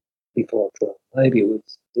it was before 12. Maybe it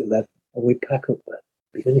was 11. And we'd pack up there.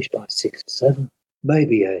 We finished by 6 or 7.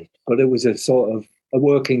 Maybe 8. But it was a sort of a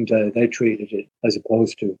working day. They treated it as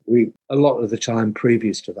opposed to a lot of the time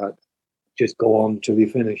previous to that, just go on till you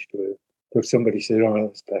finished with. If somebody said, "Oh,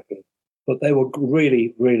 let's pack in." But they were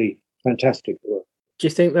really, really fantastic work. Do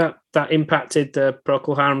you think that impacted the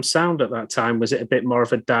Procol Harum sound at that time? Was it a bit more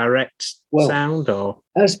of a direct sound? Or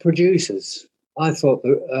as producers, I thought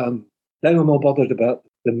that they were more bothered about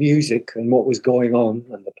the music and what was going on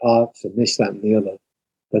and the parts and this, that and the other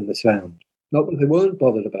than the sound. Not that they weren't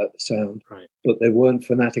bothered about the sound, right, but they weren't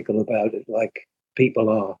fanatical about it like people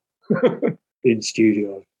are in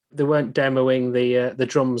studios. They weren't demoing the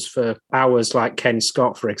drums for hours like Ken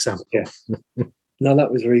Scott, for example. Yeah. No,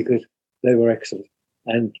 that was really good. They were excellent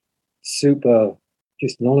and super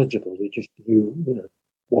just knowledgeable. They just knew,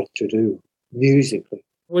 what to do musically.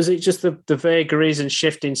 Was it just the vagaries and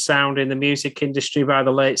shifting sound in the music industry by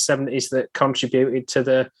the late 70s that contributed to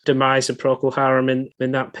the demise of Procol Harum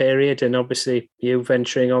in that period, and obviously you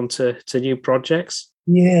venturing on to new projects?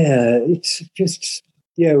 Yeah, it's just,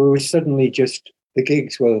 we were suddenly just, the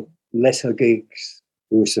gigs were lesser gigs.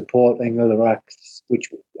 We were supporting other acts, which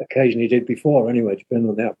we occasionally did before anyway, depending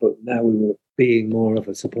on that, but now we were being more of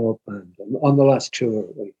a support band. On the last tour,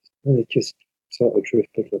 at least. And it just sort of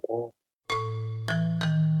drifted apart.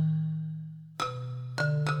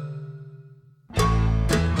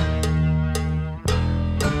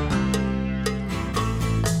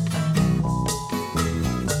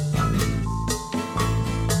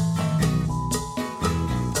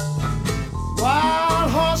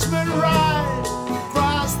 Wild horsemen ride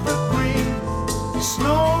across the green.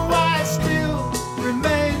 Snow White still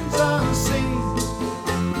remains unseen.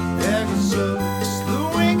 Exodus, the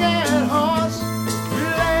winged horse,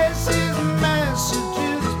 relays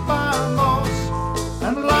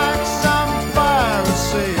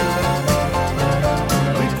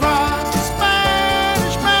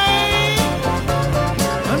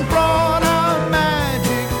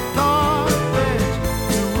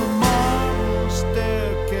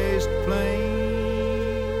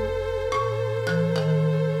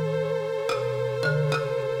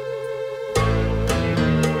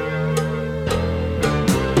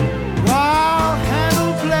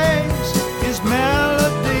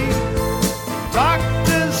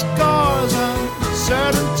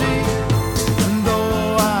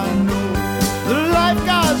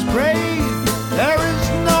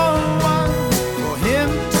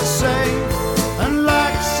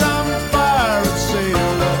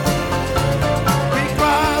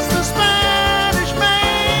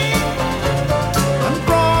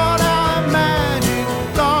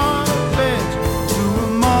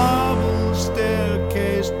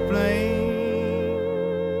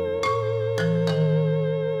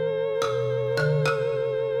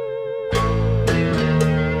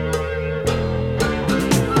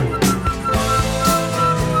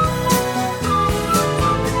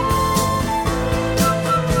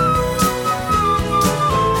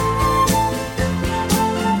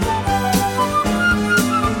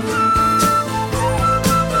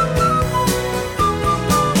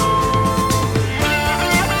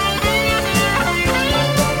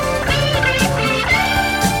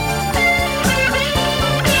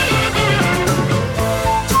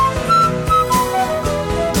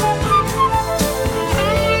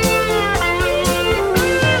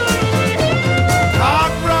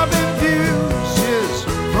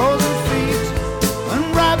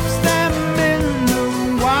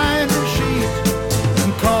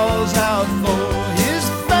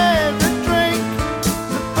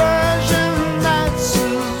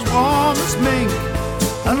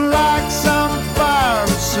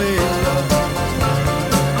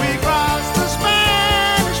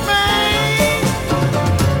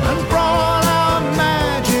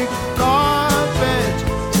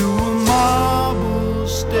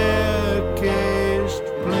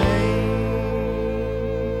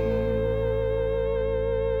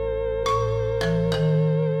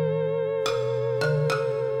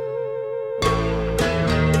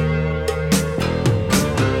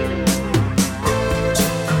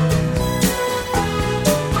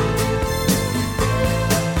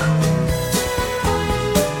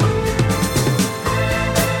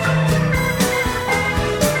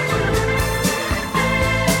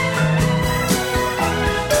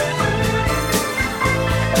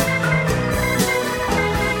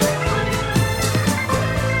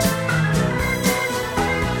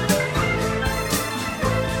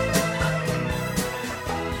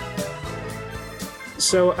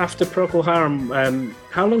So after Procol Harum,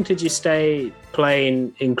 how long did you stay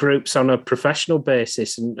playing in groups on a professional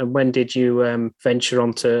basis, and when did you venture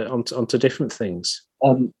onto different things?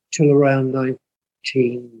 Till around late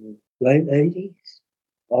 80s.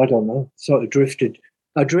 I don't know. Sort of drifted.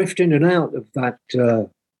 I drift in and out of that.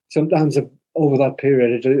 Sometimes over that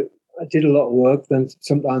period, I did a lot of work. Then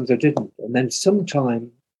sometimes I didn't, and then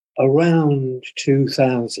sometime around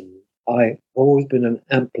 2000, I've always been an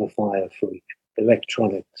amplifier freak.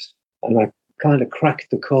 Electronics, and I kind of cracked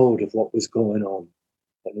the code of what was going on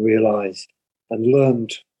and realized and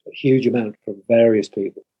learned a huge amount from various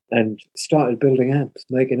people and started building amps,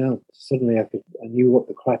 making amps. Suddenly I knew what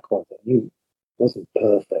the crack was. I knew it wasn't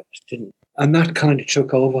perfect, didn't, and that kind of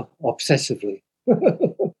took over obsessively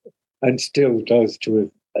and still does to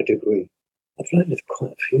a degree. I've played with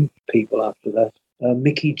quite a few people after that.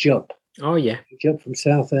 Mickey Jupp. Oh yeah, Jupp from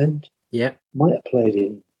Southend. Yeah, might have played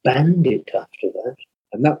in Bandit after that,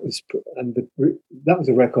 and that was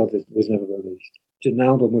a record that was never released. It's an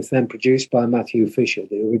album with them produced by Matthew Fisher,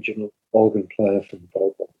 the original organ player from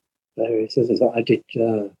Procol. Various others. I did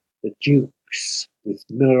the Dukes with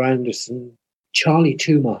Miller Anderson, Charlie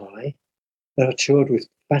Toomerhigh. That I toured with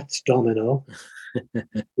Fats Domino,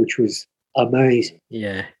 which was amazing.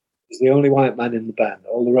 Yeah, he was the only white man in the band.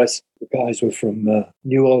 All the rest of the guys were from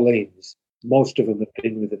New Orleans. Most of them had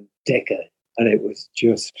been with them decades. And it was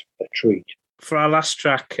just a treat. For our last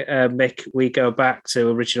track, Mick, we go back to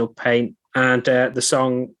Original Paint and the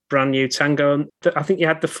song Brand New Tango. And I think you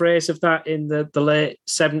had the phrase of that in the late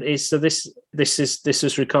 70s. So this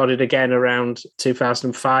was recorded again around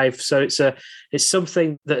 2005. So it's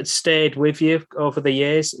something that had stayed with you over the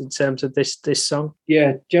years in terms of this song.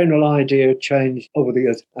 Yeah, general idea changed over the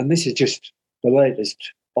years. And this is just the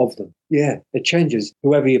latest of them. Yeah, it changes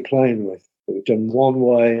whoever you're playing with. It was done one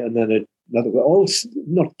way and then another way. All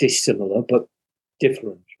not dissimilar, but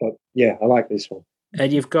different. But yeah, I like this one.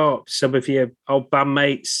 And you've got some of your old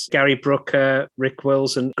bandmates, Gary Brooker, Rick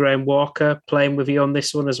Wills and Graham Walker playing with you on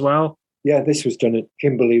this one as well. Yeah, this was done at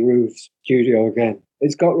Kimberley Roof's studio again.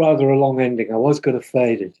 It's got rather a long ending. I was going to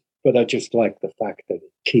fade it, but I just like the fact that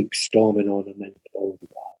it keeps storming on and then over.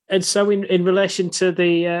 And so in relation to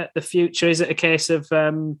the future, is it a case of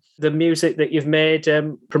the music that you've made,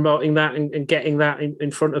 promoting that and getting that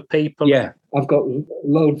in front of people? Yeah, I've got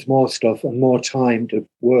loads more stuff and more time to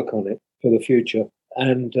work on it for the future.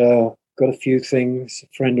 And got a few things. A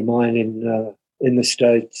friend of mine in the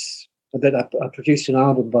States, that I produced an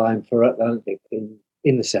album by him for Atlantic in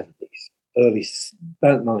the 70s,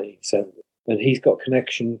 about 1970. And he's got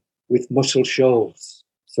connection with Muscle Shoals.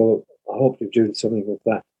 So I hope to do something with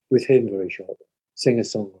that. With him very shortly,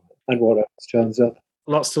 singer-songwriter, and what else turns up.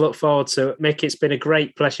 Lots to look forward to. Mick, it's been a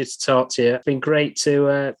great pleasure to talk to you. It's been great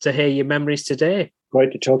to hear your memories today.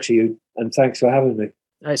 Great to talk to you, and thanks for having me.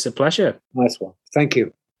 It's a pleasure. Nice one. Thank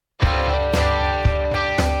you.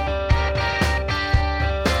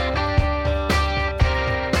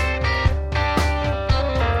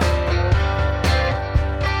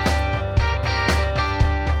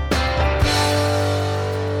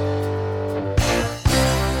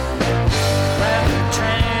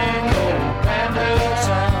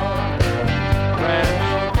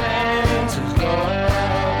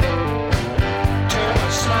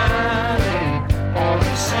 Smiling on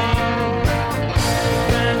the scene.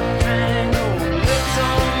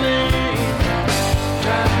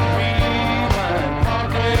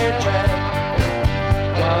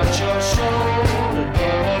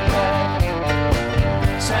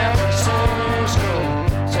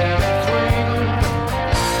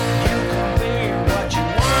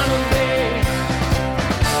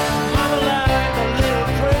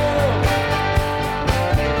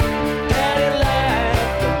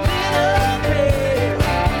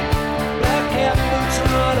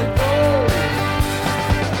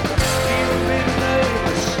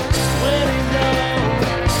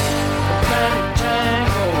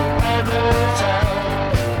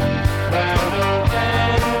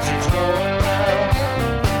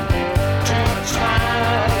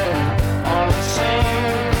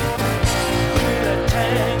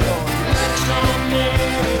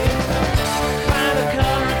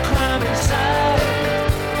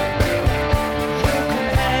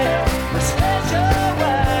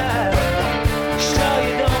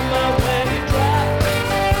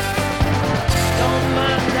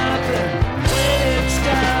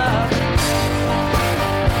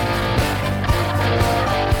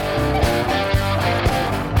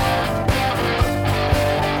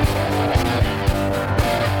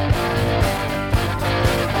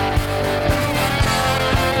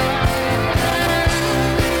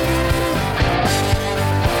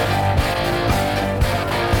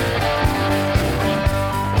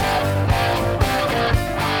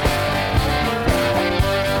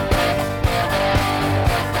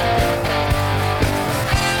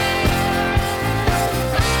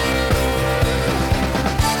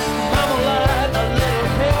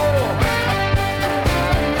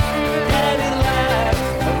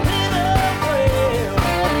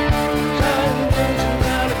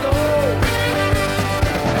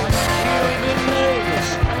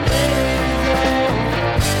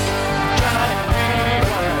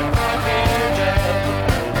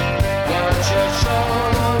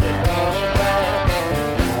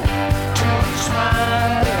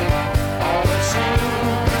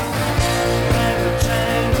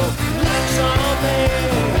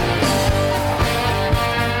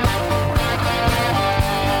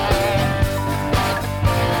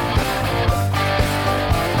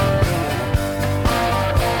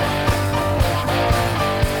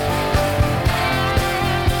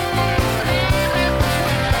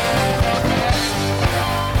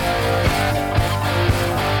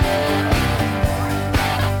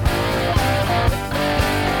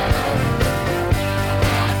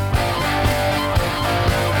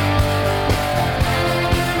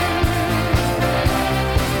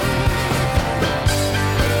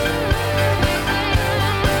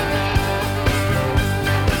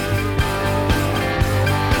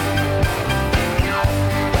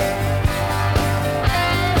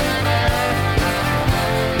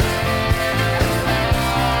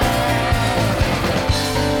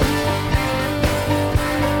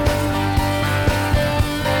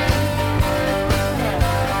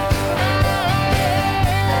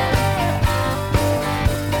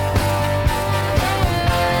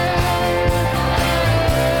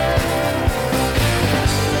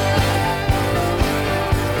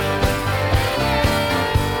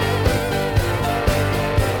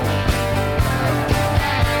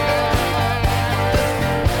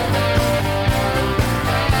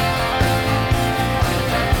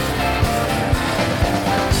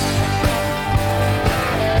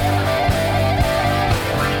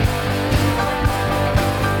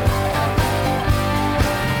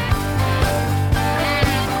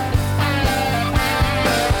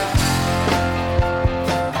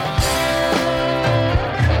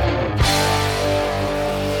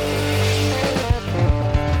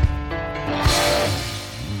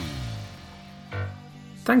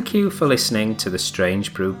 Thank you for listening to the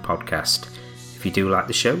Strange Brew podcast. If you do like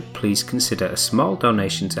the show, please consider a small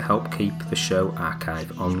donation to help keep the show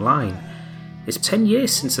archive online. It's 10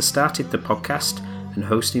 years since I started the podcast, and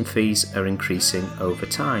hosting fees are increasing over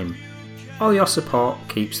time. All your support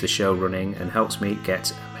keeps the show running and helps me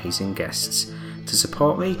get amazing guests. To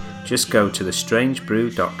support me, just go to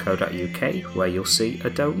thestrangebrew.co.uk where you'll see a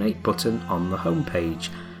donate button on the homepage.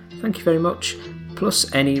 Thank you very much.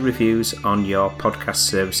 Plus, any reviews on your podcast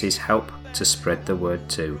services help to spread the word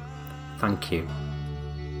too. Thank you.